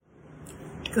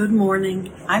Good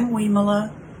morning. I'm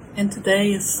Wimala, and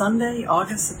today is Sunday,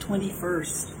 August the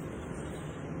 21st.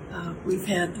 We've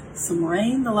had some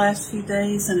rain the last few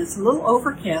days, and it's a little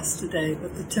overcast today,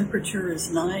 but the temperature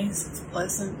is nice, it's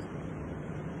pleasant.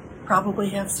 Probably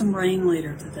have some rain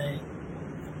later today.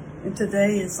 And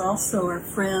today is also our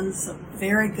friends, a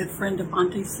very good friend of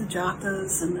Auntie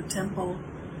Sujata's in the temple,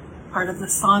 part of the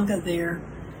Sangha there,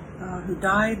 who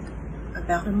died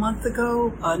about a month ago.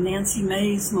 Nancy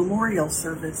May's memorial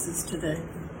service is today.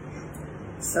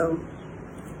 So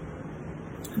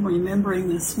I'm remembering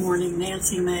this morning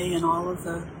Nancy May and all of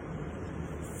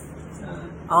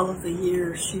the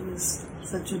years. She was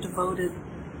such a devoted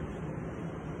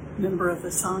member of the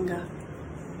Sangha.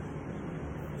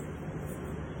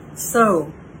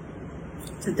 So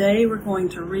today we're going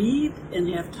to read and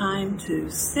have time to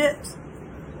sit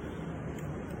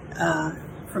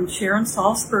from Sharon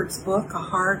Salzberg's book, A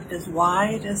Heart as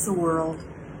Wide as the World,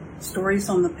 Stories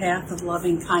on the Path of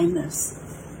Loving Kindness.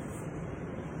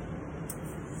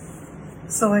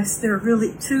 So there are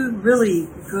really two really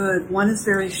good. One is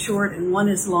very short and one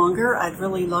is longer. I'd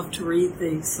really love to read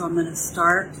these, so I'm going to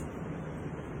start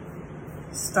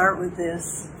with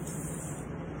this.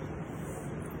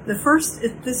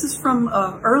 This is from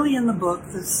early in the book,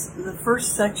 the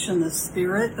first section, The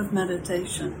Spirit of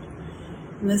Meditation.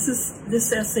 And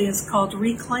this essay is called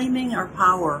Reclaiming Our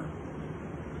Power.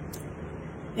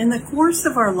 In the course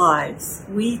of our lives,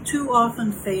 we too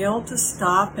often fail to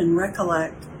stop and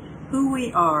recollect who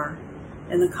we are,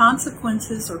 and the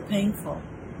consequences are painful.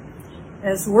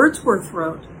 As Wordsworth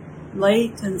wrote,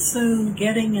 late and soon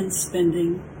getting and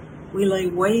spending, we lay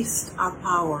waste our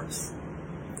powers.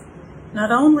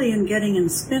 Not only in getting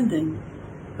and spending,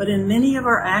 but in many of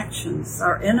our actions,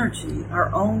 our energy,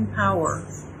 our own power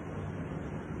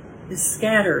is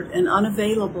scattered and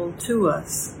unavailable to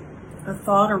us. A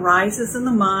thought arises in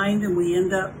the mind and we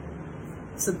end up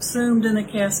subsumed in a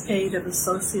cascade of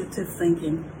associative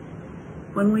thinking.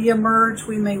 When we emerge,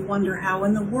 we may wonder how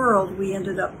in the world we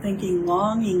ended up thinking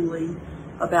longingly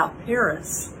about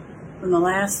Paris, when the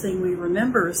last thing we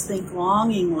remember is think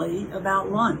longingly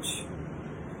about lunch.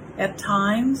 At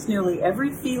times, nearly every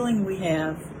feeling we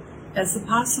have has the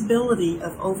possibility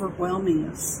of overwhelming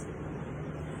us.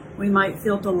 We might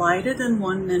feel delighted in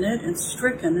 1 minute and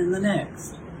stricken in the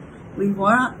next. We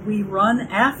run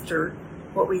after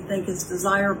what we think is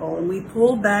desirable, and we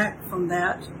pull back from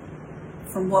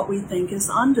what we think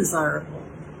is undesirable.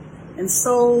 And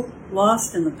so,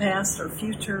 lost in the past or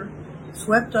future,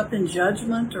 swept up in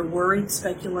judgment or worried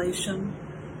speculation,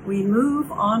 we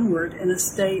move onward in a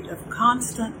state of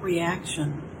constant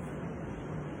reaction.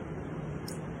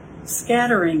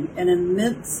 Scattering an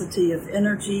immensity of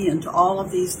energy into all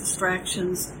of these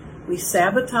distractions, we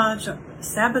sabotage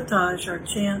our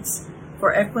chance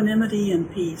for equanimity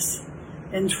and peace,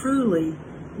 and truly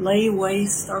lay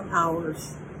waste our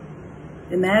powers.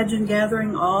 Imagine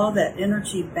gathering all that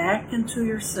energy back into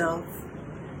yourself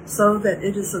so that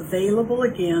it is available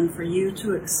again for you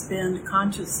to expend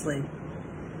consciously,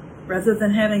 rather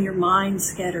than having your mind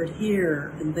scattered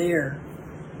here and there.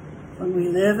 When we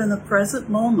live in the present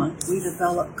moment, we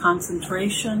develop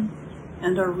concentration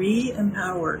and are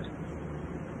re-empowered.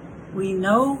 We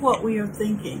know what we are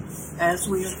thinking as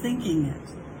we are thinking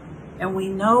it, and we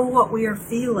know what we are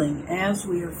feeling as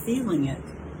we are feeling it.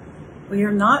 We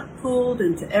are not pulled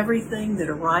into everything that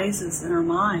arises in our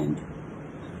mind.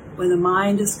 When the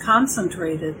mind is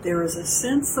concentrated, there is a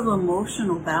sense of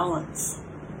emotional balance.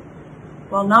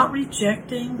 While not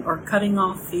rejecting or cutting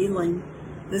off feeling,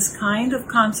 this kind of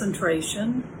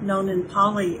concentration, known in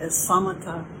Pali as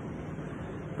samatha,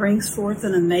 brings forth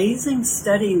an amazing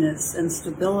steadiness and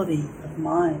stability of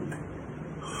mind.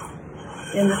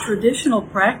 In the traditional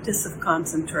practice of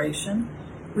concentration,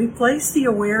 we place the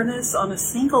awareness on a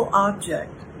single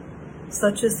object,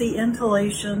 such as the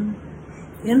inhalation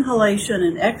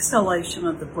and exhalation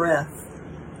of the breath,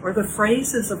 or the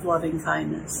phrases of loving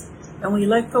kindness, and we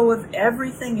let go of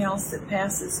everything else that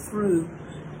passes through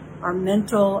our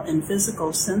mental and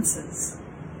physical senses.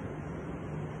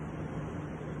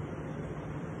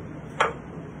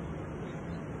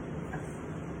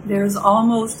 There's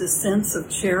almost a sense of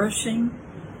cherishing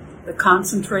the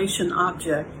concentration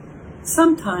object.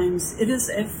 Sometimes it is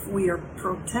as if we are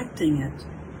protecting it,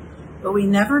 but we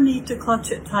never need to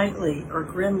clutch it tightly or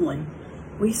grimly.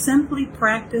 We simply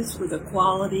practice with a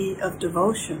quality of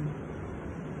devotion.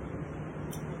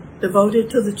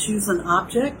 Devoted to the chosen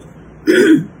object,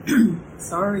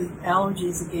 sorry,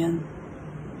 allergies again.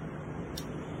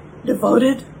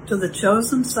 Devoted to the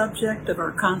chosen subject of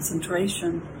our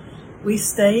concentration, we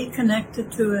stay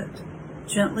connected to it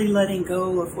gently letting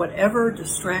go of whatever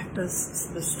distracts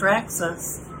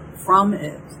us from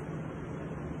it.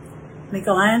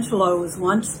 Michelangelo was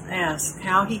once asked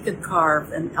how he could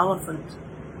carve an elephant.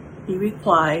 He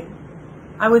replied,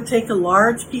 "I would take a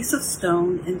large piece of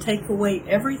stone and take away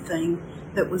everything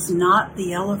that was not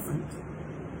the elephant."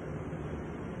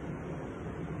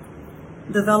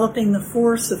 Developing the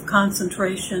force of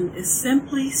concentration is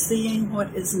simply seeing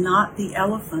what is not the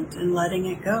elephant and letting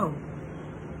it go.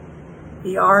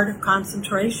 The art of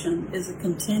concentration is a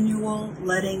continual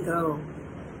letting go.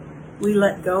 We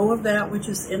let go of that which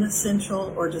is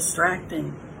inessential or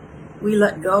distracting. We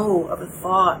let go of a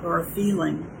thought or a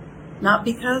feeling, not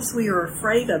because we are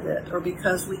afraid of it or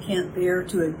because we can't bear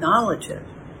to acknowledge it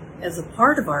as a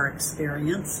part of our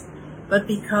experience, but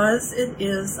because it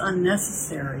is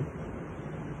unnecessary.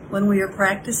 When we are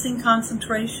practicing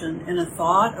concentration and a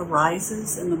thought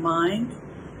arises in the mind,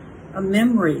 a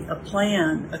memory, a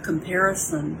plan, a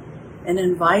comparison, an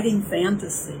inviting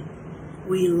fantasy,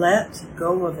 we let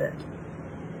go of it.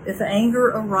 If anger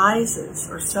arises,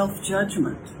 or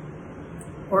self-judgment,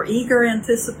 or eager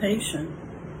anticipation,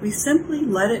 we simply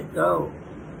let it go,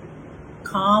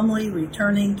 calmly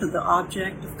returning to the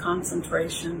object of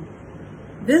concentration.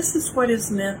 This is what is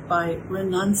meant by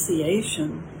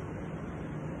renunciation.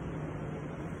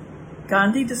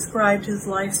 Gandhi described his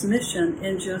life's mission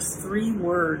in just 3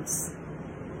 words: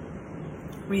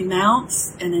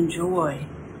 renounce and enjoy.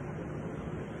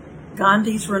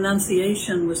 Gandhi's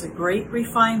renunciation was a great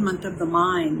refinement of the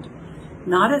mind,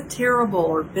 not a terrible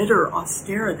or bitter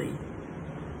austerity.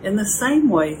 In the same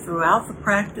way, throughout the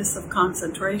practice of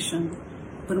concentration,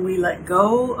 when we let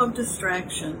go of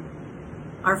distraction,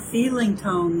 our feeling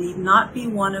tone need not be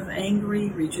one of angry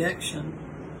rejection.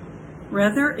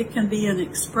 Rather, it can be an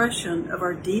expression of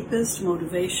our deepest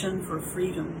motivation for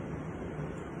freedom.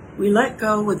 We let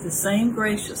go with the same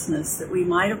graciousness that we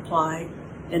might apply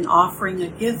in offering a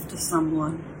gift to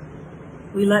someone.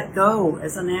 We let go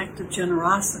as an act of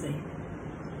generosity.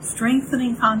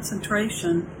 Strengthening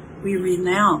concentration, we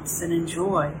renounce and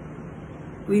enjoy.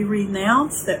 We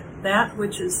renounce that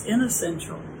which is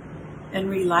inessential, and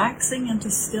relaxing into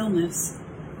stillness,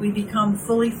 we become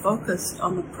fully focused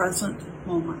on the present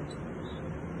moment.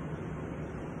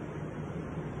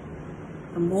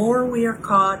 The more we are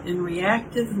caught in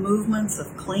reactive movements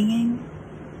of clinging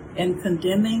and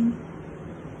condemning,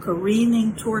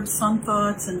 careening towards some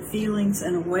thoughts and feelings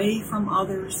and away from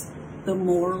others, the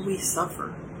more we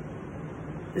suffer.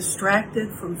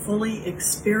 Distracted from fully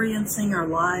experiencing our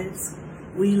lives,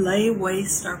 we lay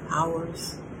waste our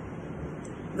powers.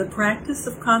 The practice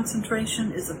of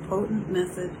concentration is a potent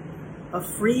method of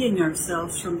freeing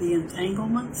ourselves from the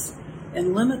entanglements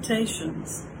and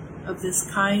limitations of this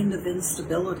kind of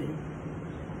instability.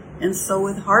 And so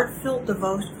with heartfelt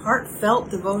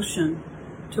devotion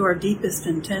to our deepest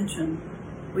intention,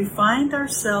 we find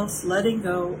ourselves letting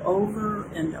go over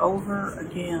and over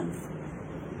again.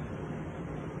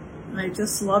 I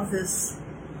just love this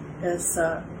as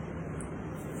a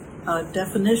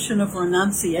definition of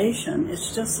renunciation.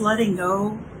 It's just letting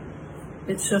go.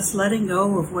 It's just letting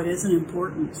go of what isn't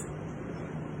important.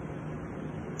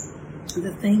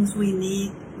 The things we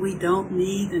don't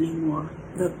need anymore.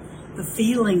 The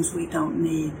feelings we don't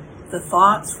need. The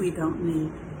thoughts we don't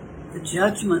need. The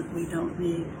judgment we don't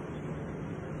need.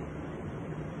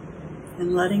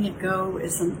 And letting it go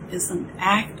is an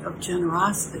act of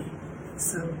generosity.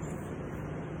 So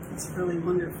it's really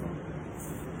wonderful.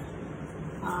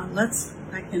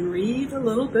 I can read a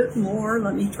little bit more.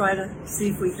 Let me try to see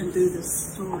if we can do this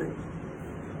story.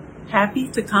 Happy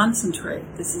to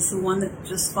concentrate. This is the one that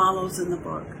just follows in the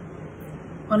book.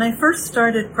 When I first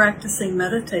started practicing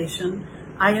meditation,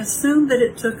 I assumed that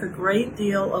it took a great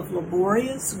deal of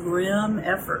laborious, grim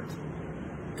effort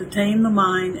to tame the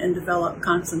mind and develop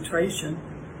concentration.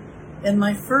 In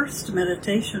my first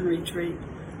meditation retreat,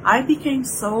 I became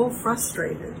so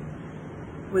frustrated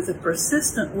with the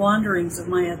persistent wanderings of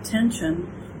my attention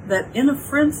that in a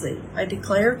frenzy, I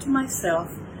declared to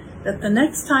myself that the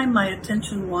next time my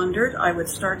attention wandered, I would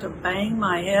start to bang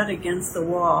my head against the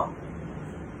wall.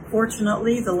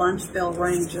 Fortunately, the lunch bell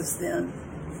rang just then.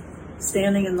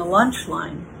 Standing in the lunch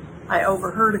line, I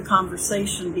overheard a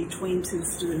conversation between two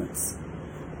students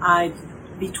I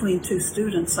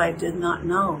did not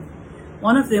know.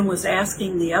 One of them was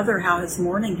asking the other how his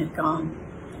morning had gone.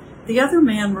 The other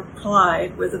man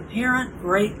replied with apparent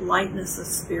great lightness of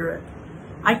spirit,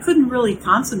 "I couldn't really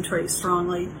concentrate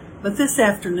strongly, but this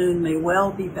afternoon may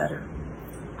well be better."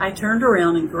 I turned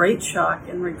around in great shock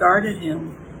and regarded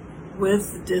him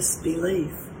with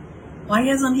disbelief. Why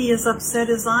isn't he as upset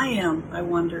as I am? I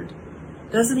wondered.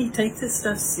 Doesn't he take this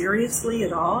stuff seriously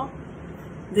at all?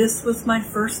 This was my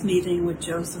first meeting with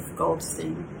Joseph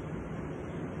Goldstein.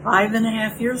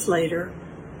 5.5 years later,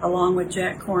 along with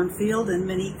Jack Kornfield and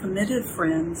many committed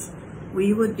friends,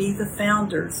 we would be the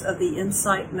founders of the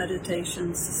Insight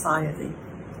Meditation Society.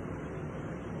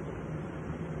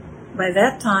 By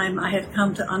that time, I had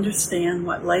come to understand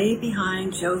what lay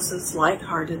behind Joseph's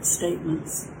light-hearted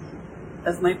statements.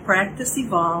 As my practice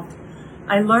evolved,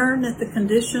 I learned that the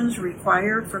conditions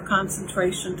required for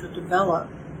concentration to develop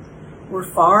were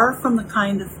far from the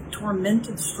kind of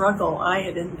tormented struggle I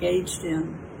had engaged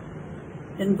in.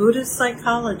 In Buddhist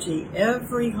psychology,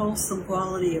 every wholesome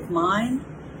quality of mind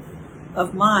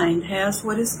has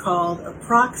what is called a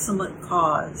proximate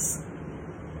cause.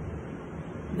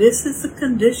 This is the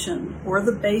condition or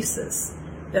the basis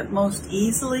that most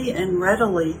easily and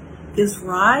readily gives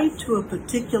rise to a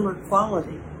particular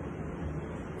quality.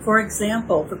 For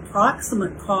example, the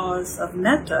proximate cause of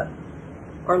metta,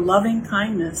 or loving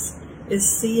kindness, is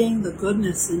seeing the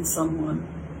goodness in someone.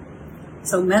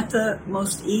 So metta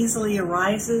most easily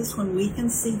arises when we can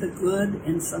see the good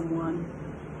in someone.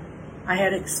 I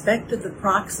had expected the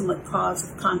proximate cause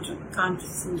of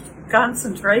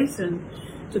concentration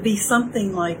to be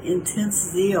something like intense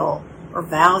zeal or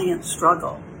valiant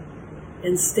struggle.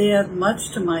 Instead,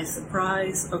 much to my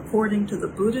surprise, according to the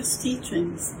Buddhist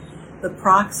teachings, the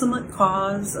proximate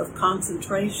cause of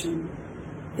concentration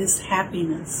is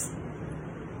happiness.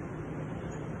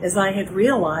 As I had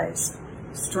realized,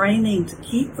 straining to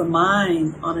keep the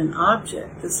mind on an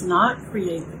object does not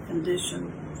create the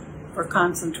condition for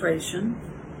concentration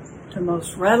to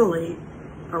most readily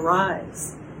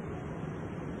arise.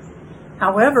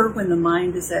 However, when the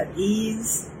mind is at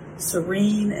ease,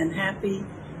 serene, and happy,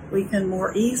 we can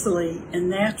more easily and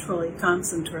naturally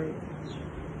concentrate.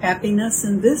 Happiness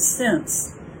in this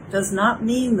sense does not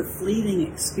mean the fleeting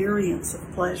experience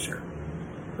of pleasure,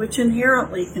 which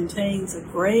inherently contains a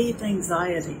great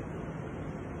anxiety.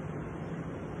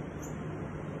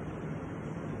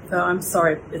 I'm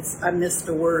sorry, I missed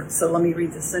a word, so let me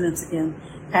read the sentence again.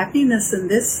 Happiness in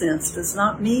this sense does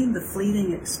not mean the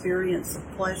fleeting experience of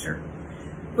pleasure,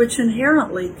 which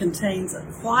inherently contains a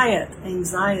quiet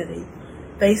anxiety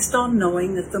based on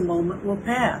knowing that the moment will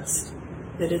pass,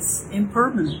 that it's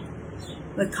impermanent.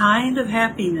 The kind of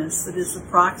happiness that is the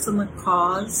proximate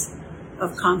cause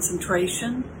of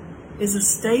concentration is a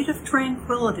state of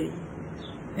tranquility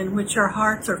in which our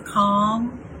hearts are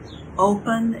calm,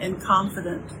 open, and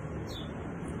confident.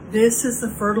 This is the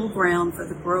fertile ground for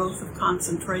the growth of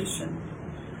concentration.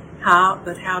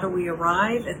 But how do we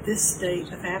arrive at this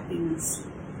state of happiness?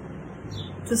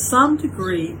 To some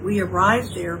degree, we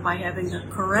arrive there by having a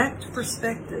correct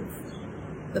perspective,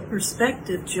 the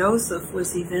perspective Joseph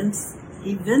was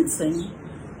evincing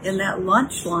in that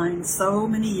lunch line so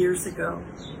many years ago.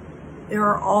 There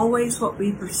are always what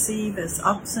we perceive as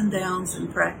ups and downs in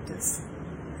practice.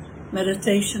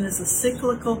 Meditation is a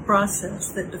cyclical process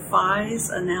that defies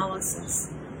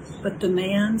analysis, but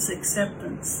demands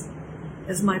acceptance.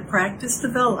 As my practice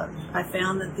developed, I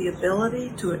found that the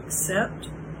ability to accept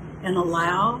and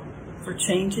allow for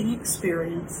changing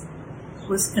experience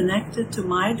was connected to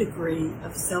my degree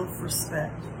of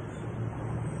self-respect.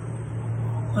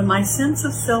 When my sense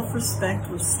of self-respect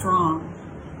was strong,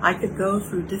 I could go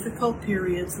through difficult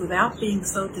periods without being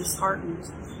so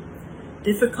disheartened.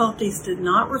 Difficulties did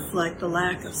not reflect a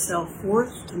lack of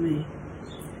self-worth to me,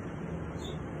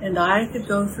 and I could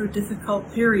go through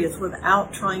difficult periods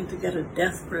without trying to get a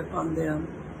death grip on them,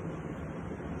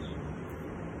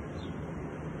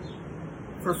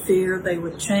 for fear they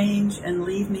would change and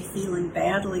leave me feeling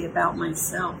badly about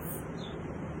myself.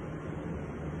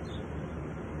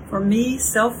 For me,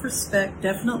 self-respect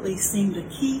definitely seemed a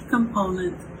key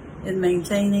component in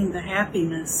maintaining the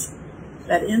happiness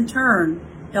that in turn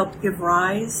helped give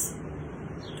rise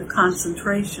to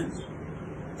concentration.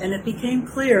 And it became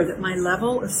clear that my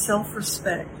level of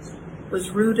self-respect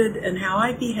was rooted in how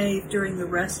I behaved during the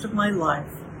rest of my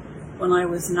life when I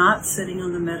was not sitting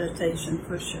on the meditation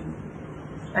cushion.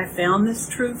 I found this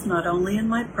truth not only in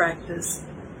my practice,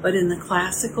 but in the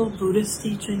classical Buddhist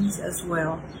teachings as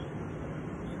well.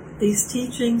 These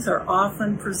teachings are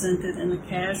often presented in a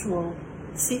casual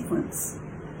sequence,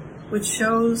 which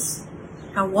shows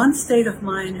how one state of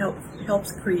mind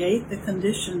helps create the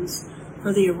conditions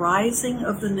for the arising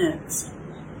of the next.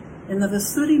 In the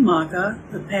Visuddhimagga,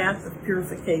 the path of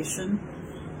purification,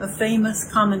 a famous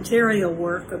commentarial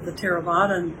work of the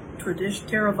Theravada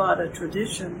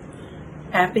tradition,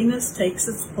 happiness takes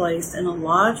its place in a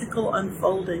logical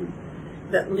unfolding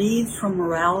that leads from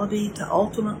morality to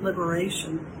ultimate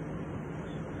liberation.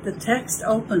 The text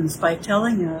opens by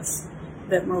telling us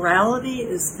that morality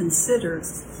is considered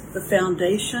the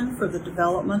foundation for the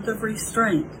development of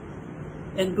restraint.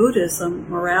 In Buddhism,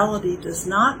 morality does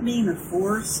not mean a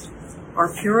forced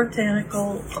or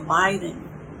puritanical abiding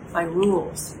by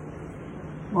rules.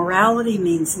 Morality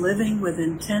means living with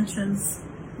intentions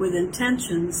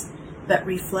that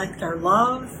reflect our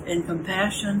love and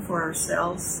compassion for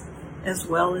ourselves as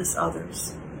well as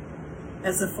others.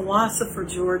 As the philosopher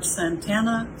George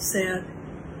Santana said,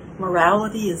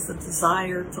 morality is the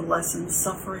desire to lessen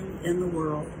suffering in the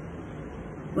world.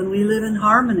 When we live in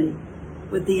harmony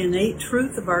with the innate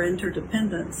truth of our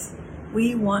interdependence,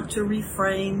 we want to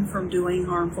refrain from doing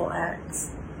harmful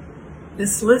acts.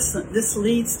 This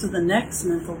leads to the next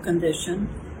mental condition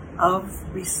of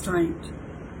restraint.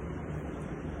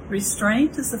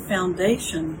 Restraint is the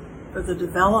foundation for the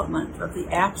development of the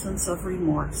absence of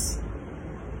remorse.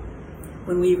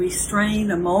 When we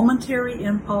restrain a momentary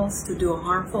impulse to do a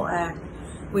harmful act,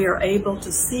 we are able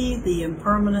to see the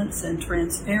impermanence and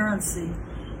transparency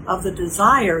of the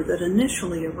desire that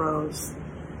initially arose.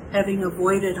 Having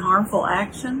avoided harmful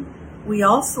action, we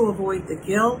also avoid the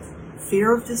guilt,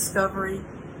 fear of discovery,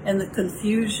 and the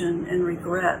confusion and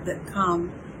regret that come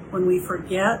when we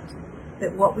forget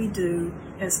that what we do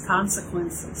has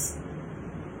consequences.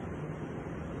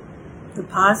 The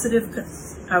positive,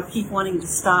 I'll keep wanting to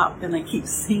stop and I keep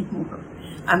seeing more.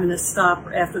 I'm going to stop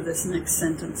after this next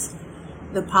sentence.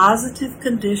 The positive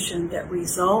condition that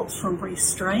results from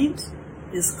restraint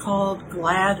is called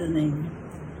gladdening.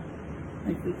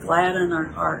 Like we gladden our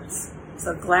hearts.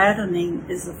 So gladdening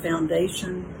is the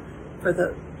foundation for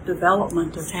the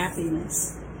development of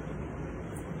happiness.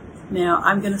 Now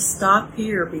I'm going to stop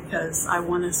here because I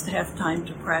want us to have time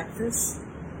to practice.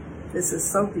 This is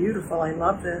so beautiful. I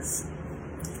love this.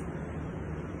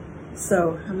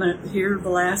 So I'm going to hear the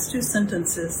last two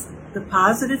sentences. The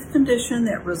positive condition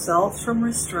that results from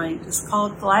restraint is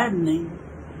called gladdening.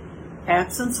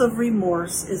 Absence of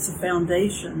remorse is the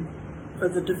foundation for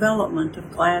the development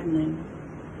of gladdening.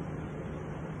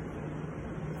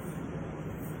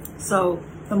 So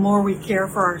the more we care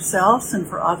for ourselves and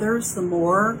for others, the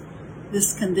more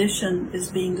this condition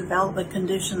is being developed, the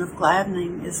condition of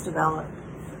gladdening is developed.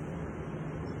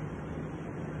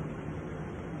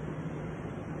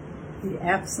 The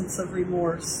absence of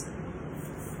remorse.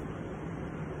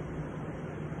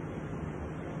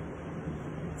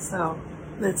 So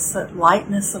it's the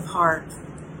lightness of heart.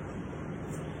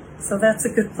 So that's a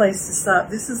good place to stop.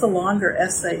 This is a longer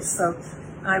essay, so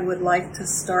I would like to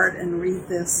start and read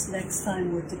this next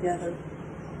time we're together.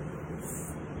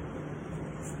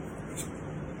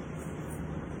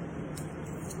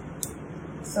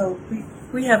 So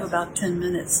we have about 10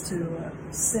 minutes to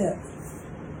sit.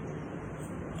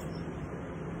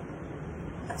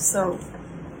 So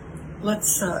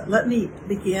let me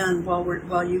begin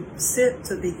while you sit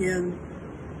to begin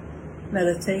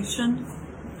meditation.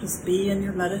 Just be in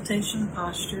your meditation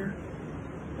posture.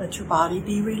 Let your body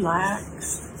be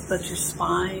relaxed. Let your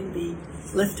spine be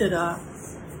lifted up.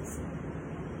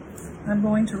 I'm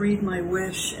going to read my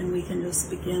wish and we can just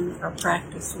begin our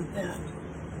practice with that.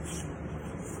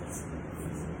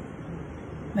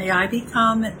 May I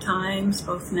become at times,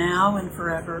 both now and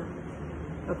forever,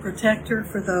 a protector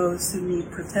for those who need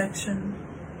protection,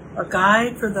 a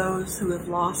guide for those who have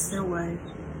lost their way,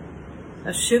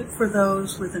 a ship for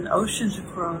those with an ocean to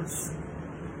cross,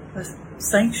 a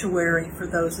sanctuary for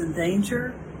those in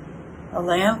danger, a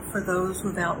lamp for those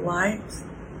without light,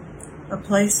 a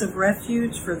place of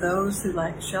refuge for those who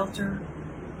lack shelter,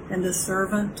 and a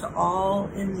servant to all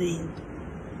in need.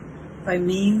 By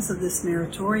means of this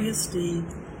meritorious deed,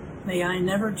 may I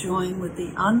never join with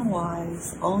the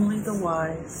unwise, only the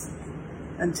wise,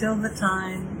 until the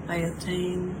time I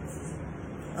attain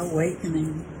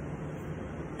awakening.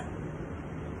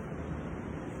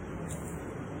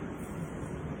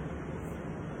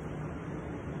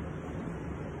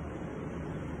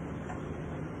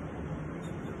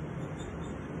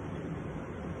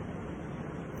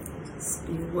 Just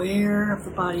be aware of the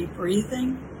body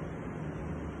breathing.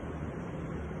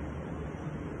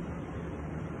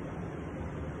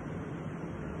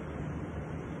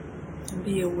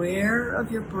 Be aware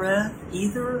of your breath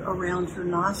either around your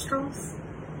nostrils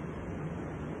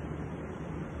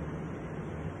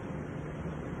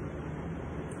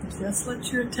just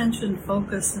let your attention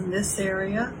focus in this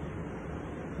area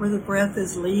where the breath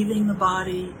is leaving the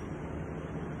body,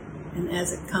 and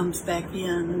as it comes back in,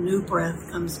 a new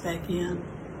breath comes back in.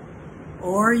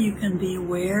 Or you can be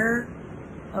aware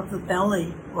of the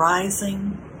belly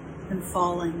rising and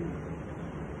falling.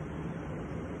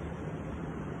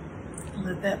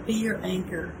 Let that be your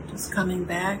anchor, just coming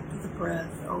back to the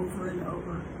breath over and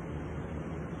over.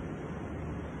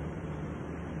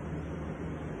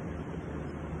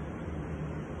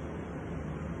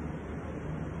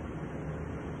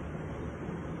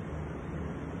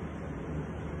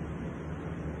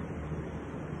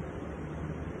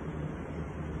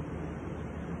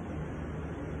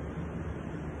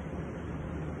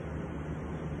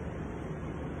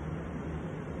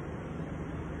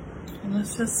 And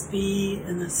let's just be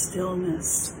in the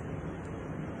stillness.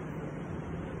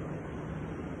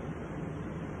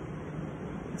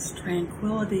 This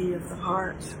tranquility of the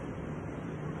heart.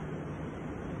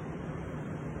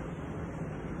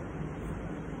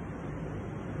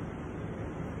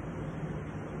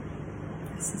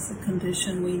 This is the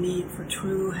condition we need for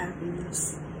true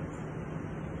happiness.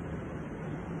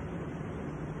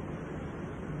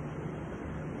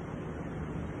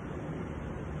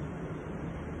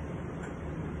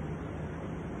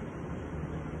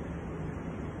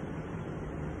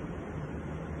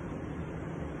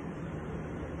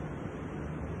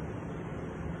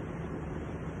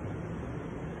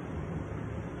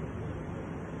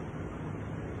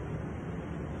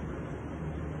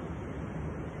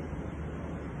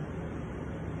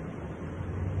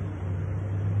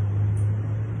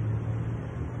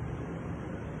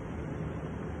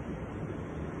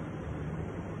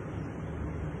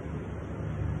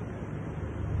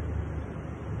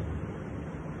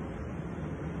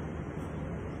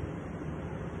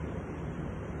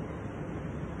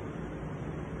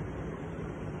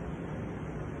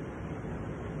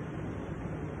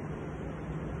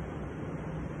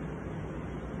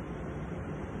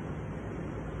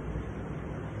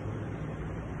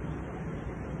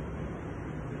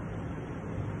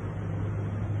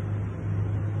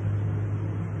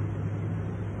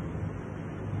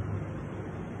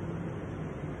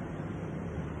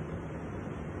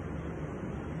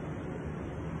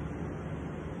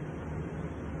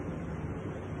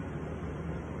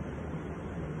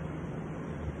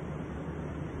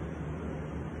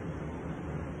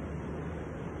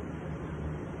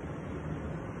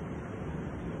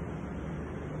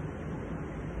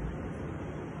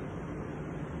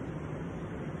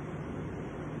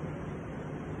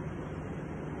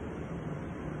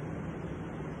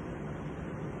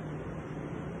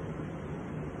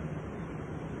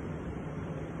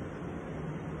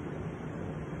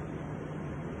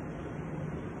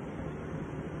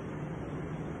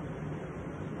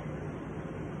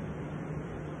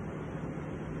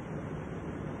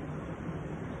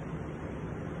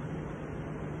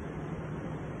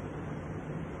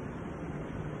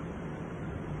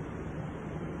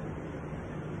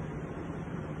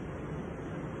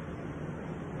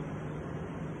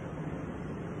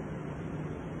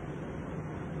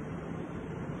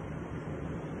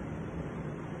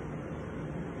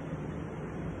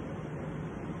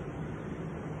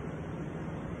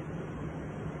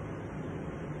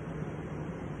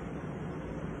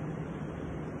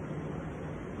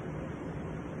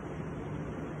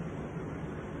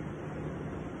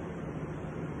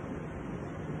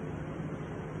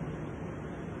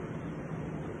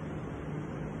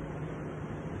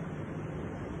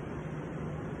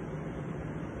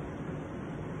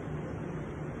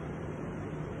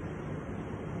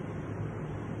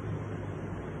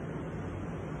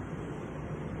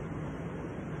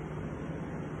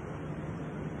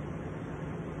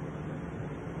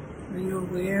 Are you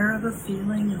aware of a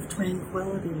feeling of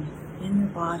tranquility in your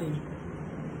body,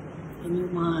 in your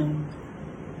mind?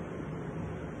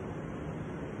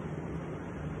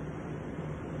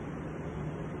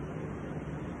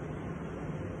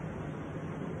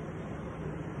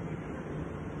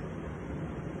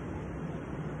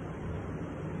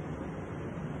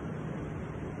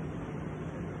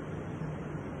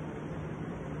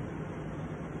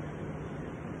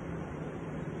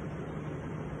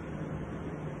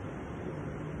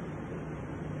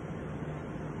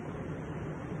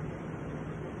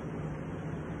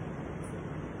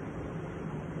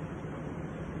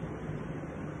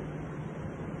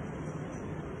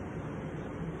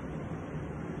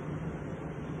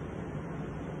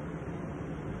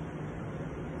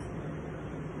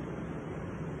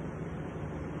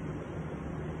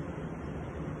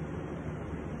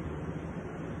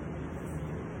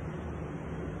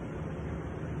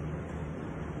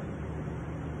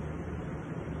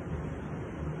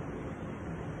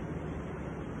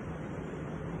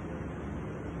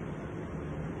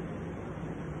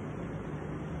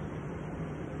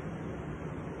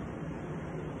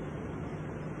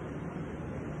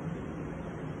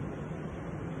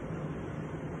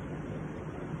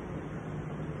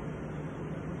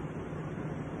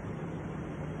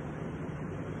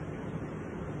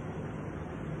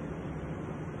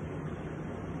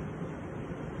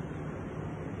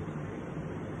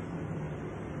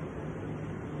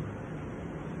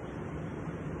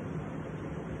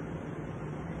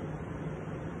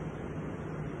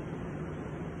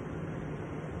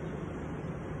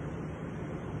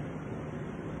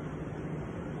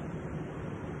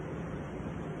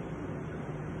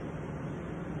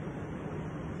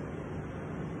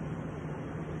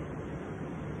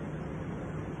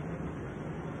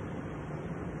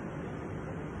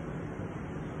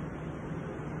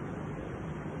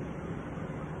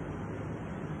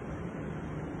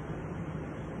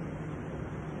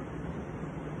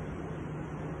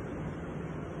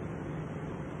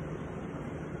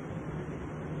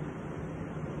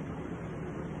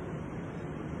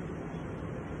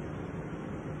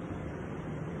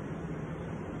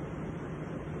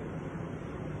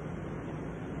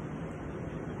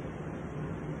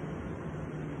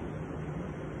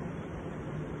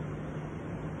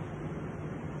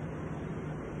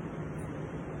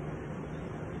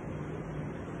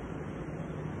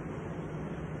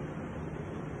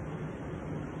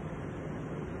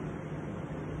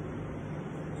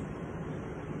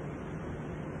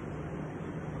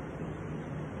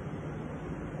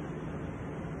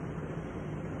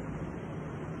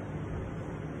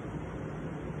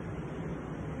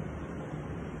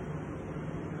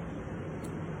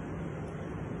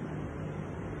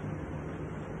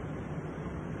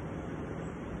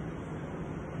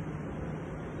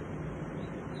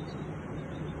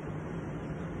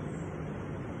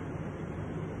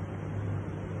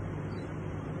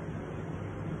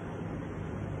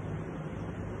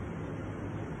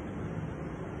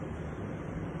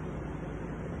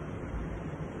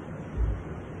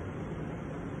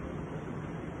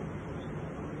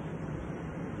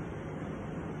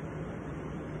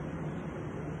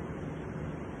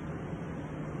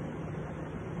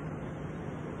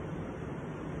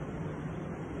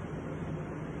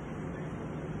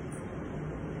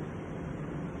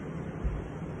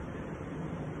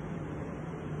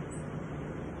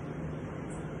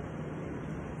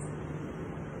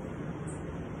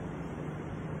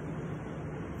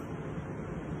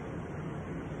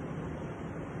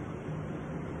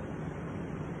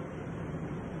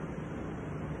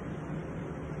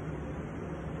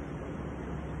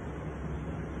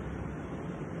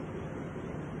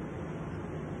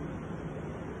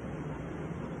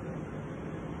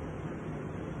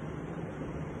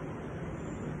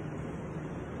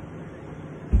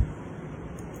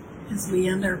 as we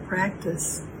end our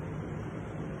practice.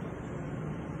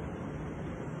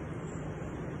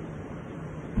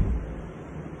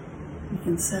 We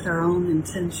can set our own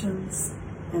intentions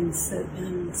and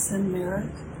send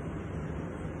merit.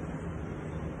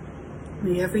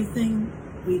 May everything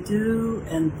we do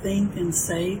and think and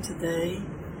say today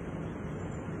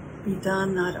be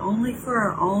done not only for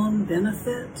our own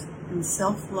benefit and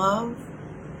self-love,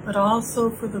 but also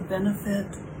for the benefit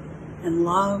and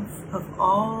love of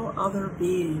all other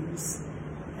beings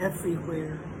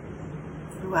everywhere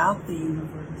throughout the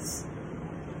universe.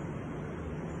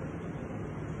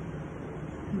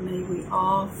 May we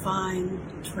all find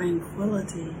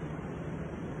tranquility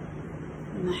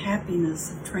and the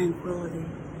happiness of tranquility.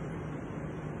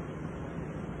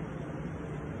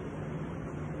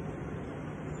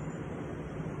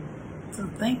 So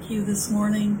thank you this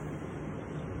morning,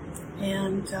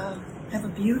 and have a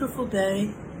beautiful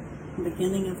day,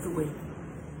 beginning of the week.